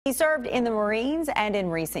He served in the Marines and in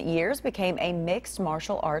recent years became a mixed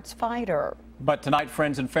martial arts fighter. But tonight,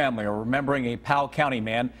 friends and family are remembering a Powell County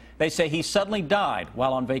man. They say he suddenly died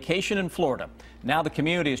while on vacation in Florida. Now the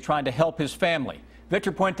community is trying to help his family.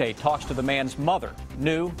 Victor Puente talks to the man's mother,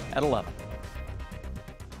 new at 11.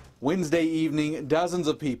 Wednesday evening, dozens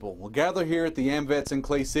of people will gather here at the AmVets in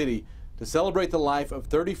Clay City to celebrate the life of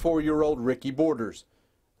 34-year-old Ricky Borders.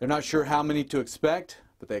 They're not sure how many to expect,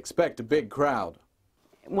 but they expect a big crowd.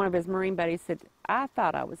 One of his Marine buddies said, I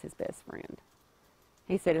thought I was his best friend.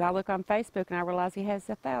 He said, I look on Facebook and I realize he has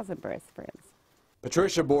 1,000 best friends.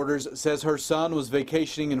 Patricia Borders says her son was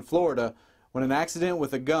vacationing in Florida when an accident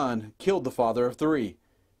with a gun killed the father of 3.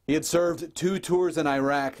 He had served 2 tours in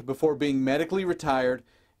Iraq before being medically retired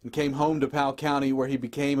and came home to Powell County, where he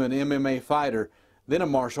became an MMA fighter, then a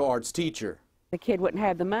martial arts teacher. The kid wouldn't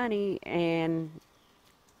have the money, and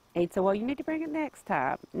he'd say, well, you need to bring it next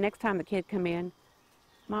time. Next time the kid come in,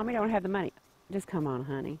 Mommy don't have the money. Just come on,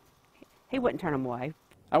 honey. He wouldn't turn him away.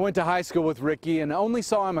 I went to high school with Ricky and only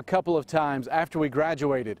saw him a couple of times after we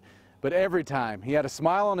graduated. But every time, he had a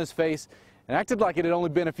smile on his face and acted like it had only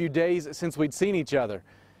been a few days since we'd seen each other.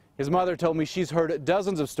 His mother told me she's heard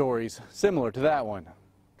dozens of stories similar to that one.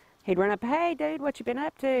 He'd run up, hey, dude, what you been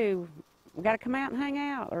up to? We got to come out and hang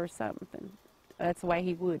out or something. That's the way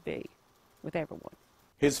he would be with everyone.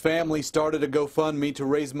 His family started a GoFundMe to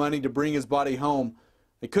raise money to bring his body home.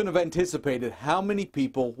 They couldn't have anticipated how many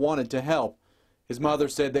people wanted to help. His mother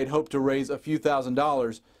said they'd hoped to raise a few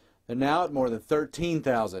 $1,000s. They're now at more than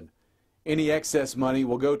 $13,000. Any excess money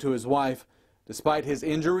will go to his wife. Despite his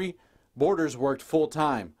injury, Borders worked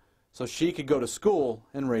full-time so she could go to school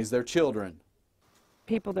and raise their children.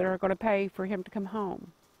 People that are going to pay for him to come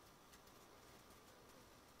home.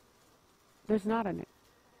 There's not enough.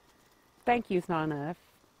 Thank you's not enough.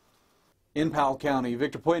 In Powell County,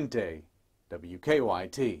 Victor Puente,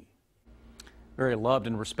 WKYT. Very loved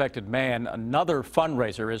and respected man. Another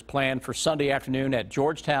fundraiser is planned for Sunday afternoon at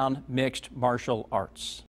Georgetown Mixed Martial Arts.